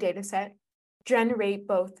discovery data set, generate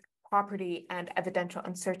both property and evidential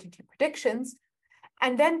uncertainty predictions,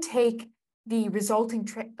 and then take the resulting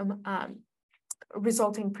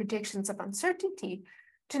predictions of uncertainty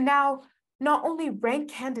to now not only rank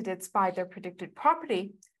candidates by their predicted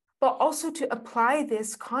property, but also to apply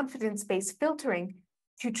this confidence-based filtering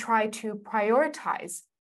to try to prioritize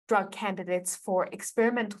drug candidates for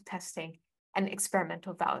experimental testing and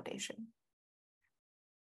experimental validation.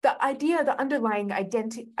 The underlying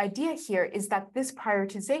idea here is that this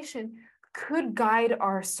prioritization could guide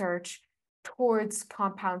our search towards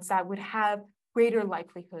compounds that would have greater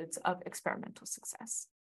likelihoods of experimental success.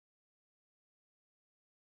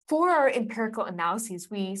 For our empirical analyses,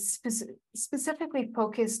 we specifically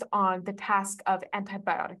focused on the task of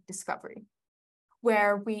antibiotic discovery,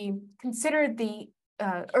 where we considered the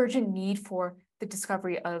urgent need for the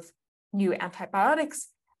discovery of new antibiotics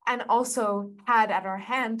and also had at our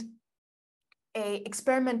hand an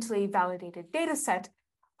experimentally validated data set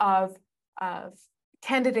of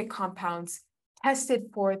candidate compounds tested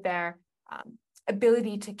for their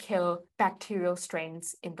ability to kill bacterial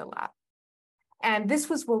strains in the lab. And this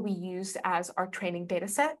was what we used as our training data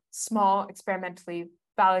set, small experimentally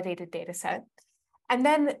validated data set, and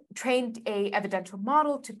then trained an evidential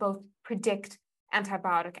model to both predict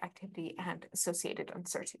antibiotic activity and associated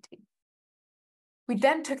uncertainty. We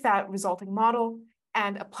then took that resulting model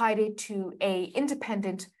and applied it to an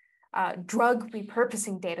independent drug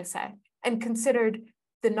repurposing data set and considered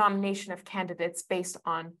the nomination of candidates based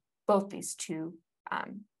on both these two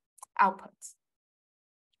outputs.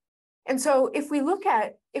 And so if we look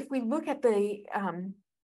at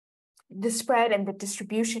the spread and the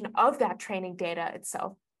distribution of that training data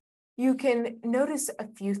itself, you can notice a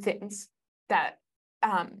few things that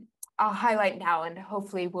I'll highlight now and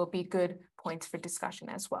hopefully will be good points for discussion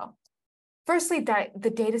as well. Firstly, that the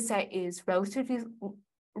data set is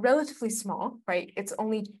relatively small, right? It's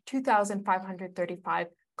only 2,535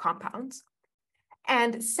 compounds.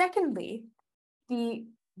 And secondly, the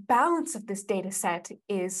balance of this data set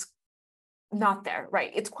is not there,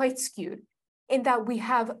 right? It's quite skewed in that we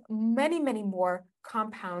have many, many more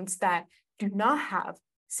compounds that do not have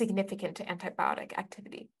significant antibiotic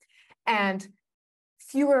activity and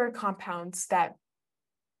fewer compounds that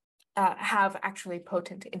have actually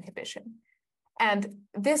potent inhibition. And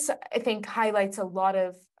this, I think, highlights a lot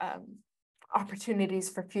of opportunities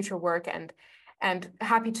for future work and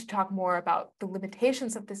happy to talk more about the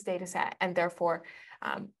limitations of this data set and therefore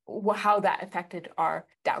how that affected our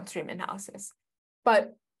downstream analysis.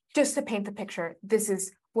 But just to paint the picture, this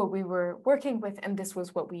is what we were working with and this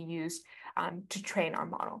was what we used to train our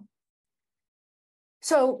model.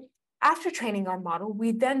 So after training our model,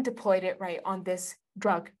 we then deployed it right on this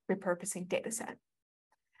drug repurposing data set.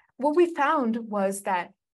 What we found was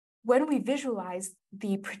that when we visualized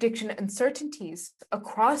the prediction uncertainties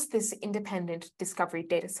across this independent discovery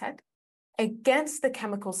data set against the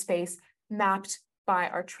chemical space mapped by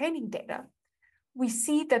our training data, we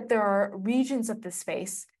see that there are regions of the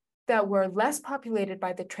space that were less populated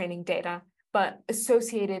by the training data, but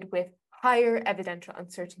associated with higher evidential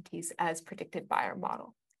uncertainties as predicted by our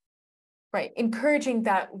model, right? Encouraging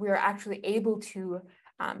that we're actually able to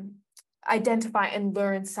identify and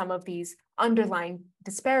learn some of these underlying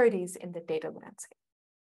disparities in the data landscape.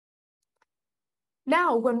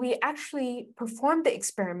 Now, when we actually performed the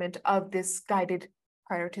experiment of this guided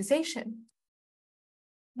prioritization,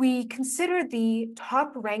 we consider the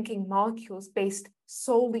top-ranking molecules based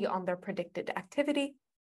solely on their predicted activity,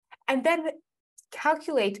 and then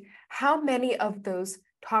calculate how many of those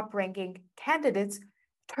top-ranking candidates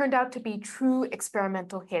turned out to be true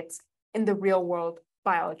experimental hits in the real-world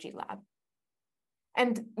biology lab.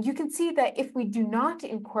 And you can see that if we do not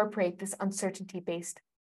incorporate this uncertainty-based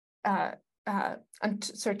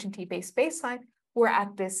baseline, we're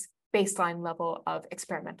at this baseline level of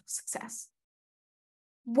experimental success.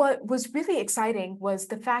 What was really exciting was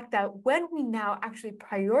the fact that when we now actually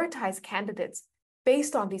prioritize candidates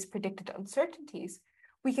based on these predicted uncertainties,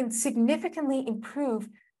 we can significantly improve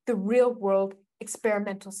the real-world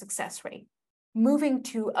experimental success rate, moving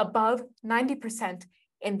to above 90%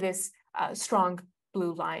 in this strong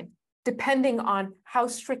blue line, depending on how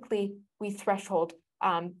strictly we threshold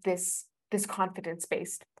this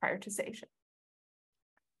confidence-based prioritization.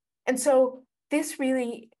 And so this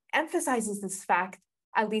really emphasizes this fact,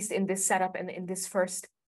 at least in this setup and in this first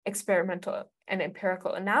experimental and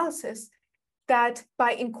empirical analysis, that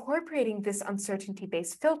by incorporating this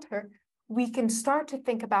uncertainty-based filter, we can start to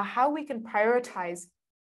think about how we can prioritize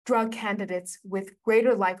drug candidates with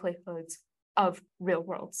greater likelihoods of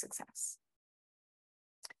real-world success.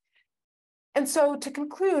 And so to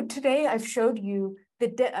conclude, today I've showed you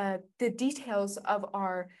the details of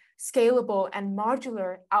our scalable and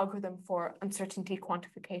modular algorithm for uncertainty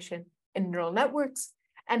quantification in neural networks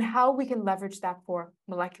and how we can leverage that for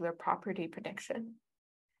molecular property prediction.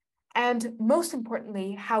 And most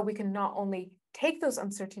importantly, how we can not only take those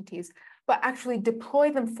uncertainties, but actually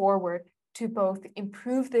deploy them forward to both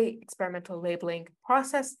improve the experimental labeling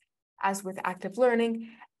process, as with active learning,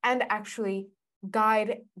 and actually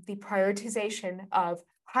guide the prioritization of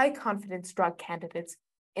high confidence drug candidates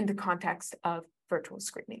in the context of virtual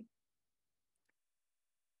screening.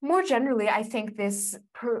 More generally, I think this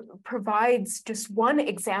provides just one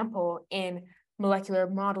example in molecular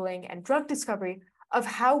modeling and drug discovery of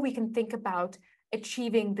how we can think about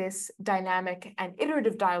achieving this dynamic and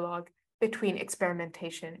iterative dialogue between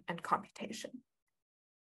experimentation and computation.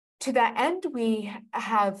 To that end, we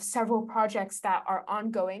have several projects that are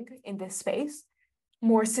ongoing in this space,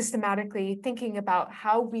 more systematically thinking about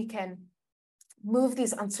how we can move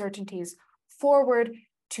these uncertainties forward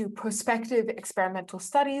to prospective experimental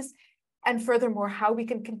studies, and furthermore, how we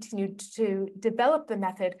can continue to develop the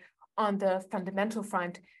method on the fundamental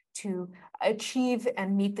front to achieve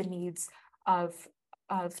and meet the needs of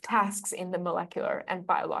tasks in the molecular and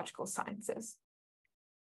biological sciences.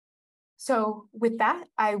 So with that,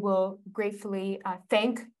 I will gratefully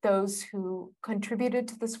thank those who contributed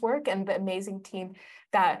to this work and the amazing team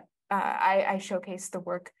that I showcased the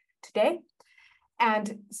work today.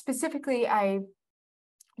 And specifically, I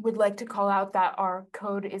would like to call out that our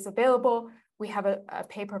code is available. We have a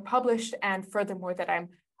paper published, and furthermore, that I'm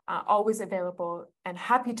always available and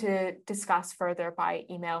happy to discuss further by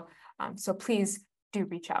email. So please do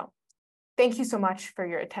reach out. Thank you so much for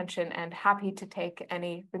your attention, and happy to take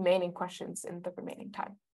any remaining questions in the remaining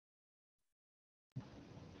time.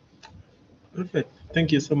 Perfect.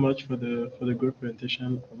 Thank you so much for the great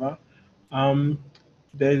presentation, Ava.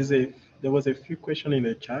 There was a few questions in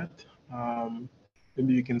the chat.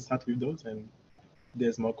 Maybe you can start with those, and if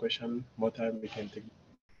there's more time, we can take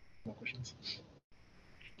more questions.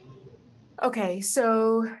 Okay,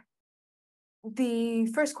 so the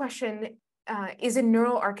first question, is a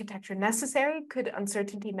neural architecture necessary? Could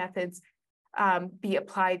uncertainty methods be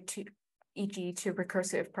applied to, e.g., to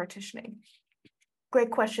recursive partitioning? Great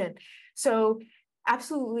question. So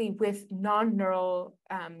absolutely, with non-neural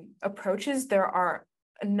approaches, there are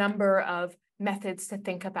a number of methods to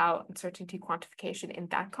think about uncertainty quantification in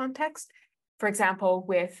that context. For example,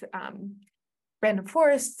 with random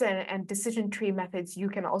forests and decision tree methods, you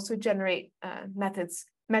can also generate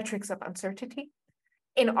metrics of uncertainty.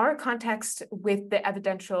 In our context, with the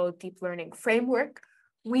evidential deep learning framework,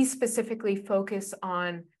 we specifically focus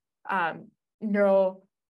on neural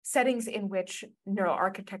settings in which neural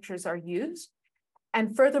architectures are used.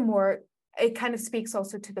 And furthermore, it kind of speaks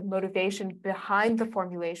also to the motivation behind the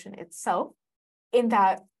formulation itself, in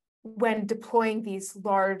that when deploying these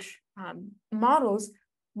large models,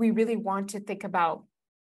 we really want to think about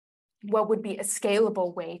what would be a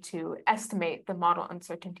scalable way to estimate the model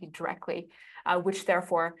uncertainty directly, which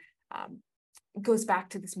therefore goes back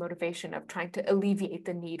to this motivation of trying to alleviate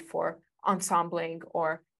the need for ensembling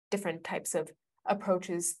or different types of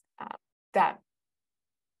approaches that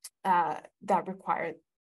require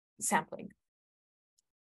sampling.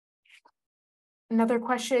 Another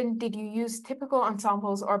question, did you use typical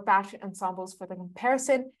ensembles or batch ensembles for the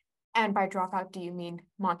comparison? And by dropout, do you mean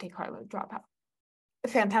Monte Carlo dropout?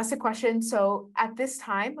 Fantastic question. So at this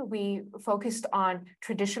time, we focused on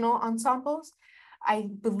traditional ensembles. I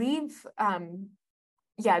believe,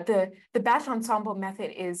 the batch ensemble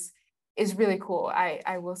method is really cool,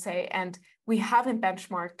 I will say. And we haven't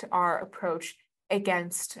benchmarked our approach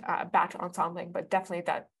against batch ensembling, but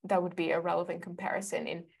definitely that would be a relevant comparison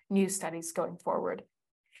in new studies going forward.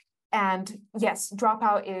 And yes,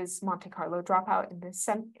 dropout is Monte Carlo dropout in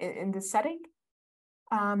this setting.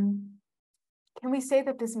 Can we say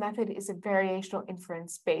that this method is a variational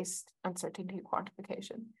inference-based uncertainty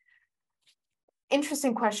quantification?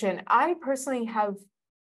 Interesting question. I personally have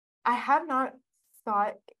not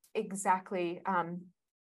thought exactly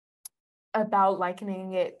about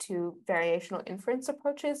likening it to variational inference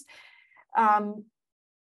approaches. I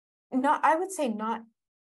would say not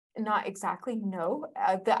exactly, no.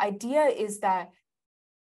 The idea is that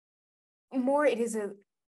it is a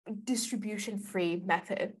distribution-free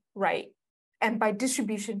method, right? And by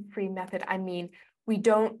distribution-free method, I mean, we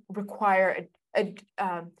don't require an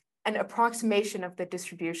approximation of the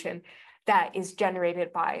distribution that is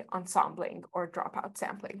generated by ensembling or dropout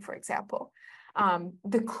sampling, for example.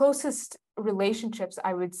 The closest relationships,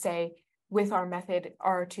 I would say, with our method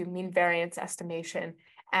are to mean variance estimation,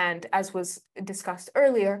 and as was discussed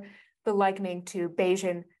earlier, the likening to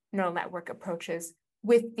Bayesian neural network approaches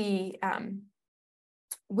with the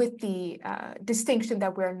distinction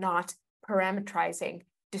that we're not parameterizing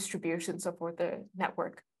distributions of where the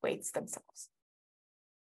network weights themselves.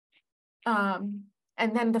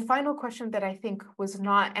 And then the final question that I think was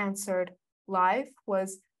not answered live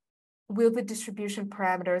was, will the distribution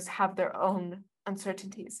parameters have their own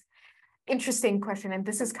uncertainties? Interesting question. And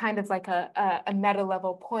this is kind of like a meta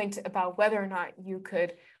level point about whether or not you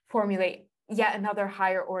could formulate yet another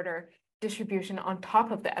higher order distribution on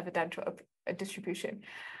top of the evidential distribution.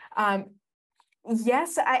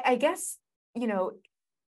 Yes, I guess,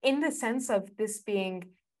 in the sense of this being,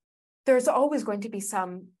 there's always going to be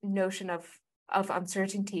some notion of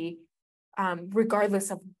uncertainty, regardless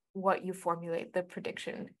of what you formulate the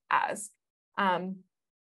prediction as.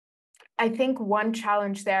 I think one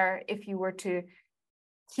challenge there, if you were to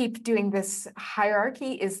keep doing this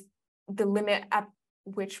hierarchy, is the limit at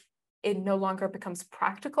which it no longer becomes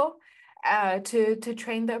practical to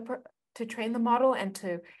train the model and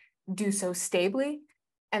to do so stably.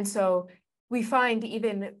 And so we find,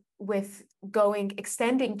 even with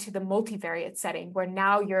extending to the multivariate setting, where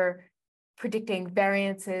now you're predicting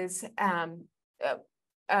variances, a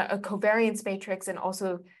covariance matrix, and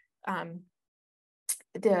also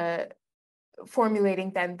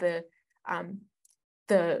formulating then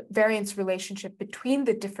the variance relationship between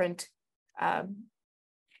the different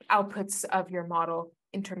outputs of your model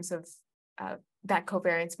in terms of that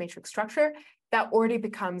covariance matrix structure, that already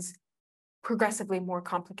becomes progressively more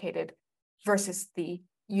complicated versus the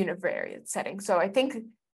univariate setting. So I think,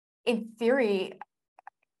 in theory,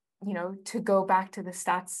 to go back to the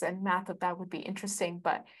stats and math of that would be interesting,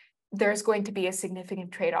 but there's going to be a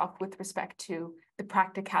significant trade-off with respect to the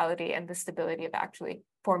practicality and the stability of actually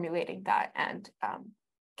formulating that and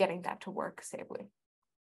getting that to work stably.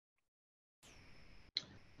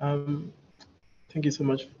 Thank you so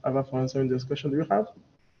much, Ava, for answering this question. Do you have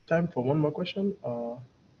time for one more question?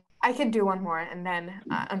 I can do one more, and then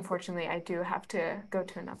unfortunately, I do have to go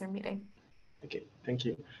to another meeting. Okay, thank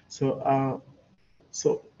you. So,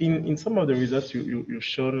 so in some of the results you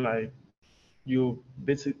shown, like it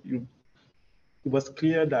was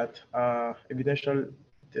clear that evidential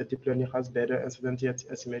deep learning has better uncertainty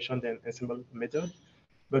estimation than ensemble method.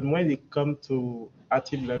 But when it comes to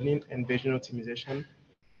active learning and Bayesian optimization,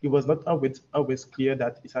 it was not always clear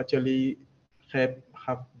that it's actually have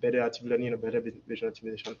better active learning or better Bayesian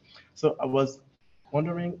optimization. So I was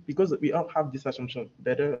wondering, because we all have this assumption,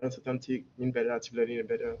 better uncertainty mean better active learning and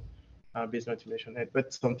better Bayesian optimization,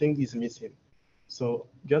 but something is missing. So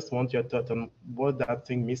just want your thought on what that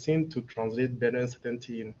thing missing to translate better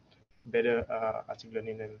uncertainty in better active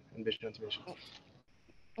learning and Bayesian optimization.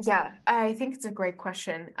 Yeah, I think it's a great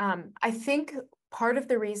question. I think part of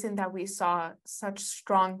the reason that we saw such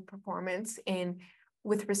strong performance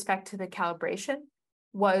with respect to the calibration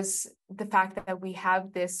was the fact that we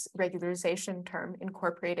have this regularization term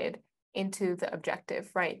incorporated into the objective,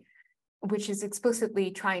 right? Which is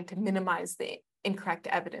explicitly trying to minimize the incorrect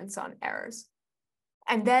evidence on errors.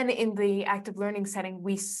 And then in the active learning setting,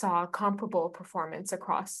 we saw comparable performance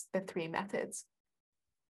across the three methods.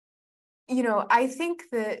 I think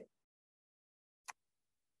that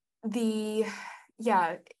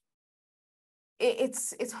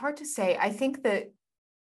it's hard to say. I think that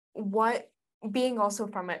being also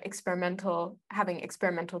from having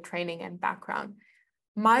experimental training and background,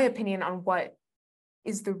 my opinion on what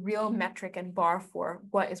is the real metric and bar for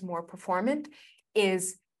what is more performant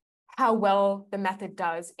is how well the method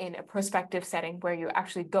does in a prospective setting where you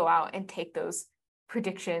actually go out and take those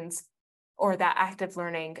predictions or that active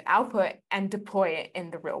learning output and deploy it in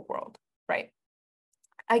the real world, right?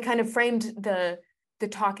 I kind of framed the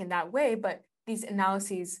talk in that way, but these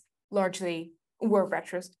analyses largely were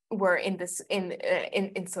in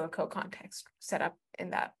silico context, set up in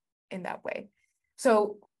that way.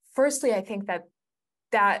 So firstly, I think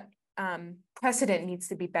that precedent needs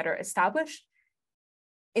to be better established.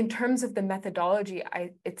 In terms of the methodology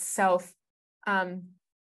itself, I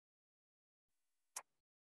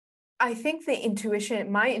think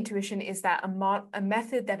my intuition is that a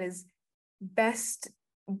method that is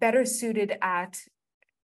better suited at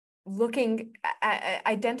looking at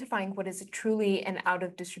identifying what is truly an out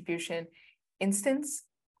of distribution instance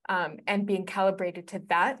and being calibrated to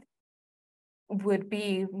that would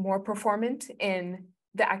be more performant in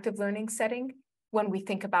the active learning setting when we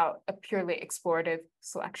think about a purely explorative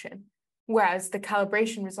selection. Whereas the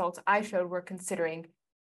calibration results I showed were considering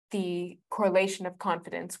the correlation of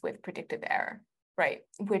confidence with predictive error, right?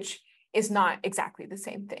 Which is not exactly the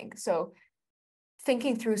same thing. So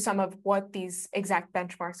thinking through some of what these exact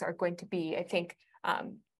benchmarks are going to be, I think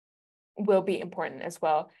will be important as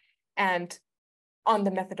well. And on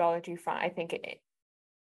the methodology front, I think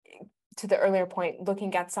to the earlier point,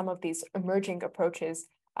 looking at some of these emerging approaches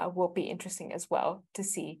will be interesting as well to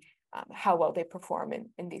see how well they perform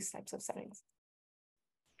in these types of settings.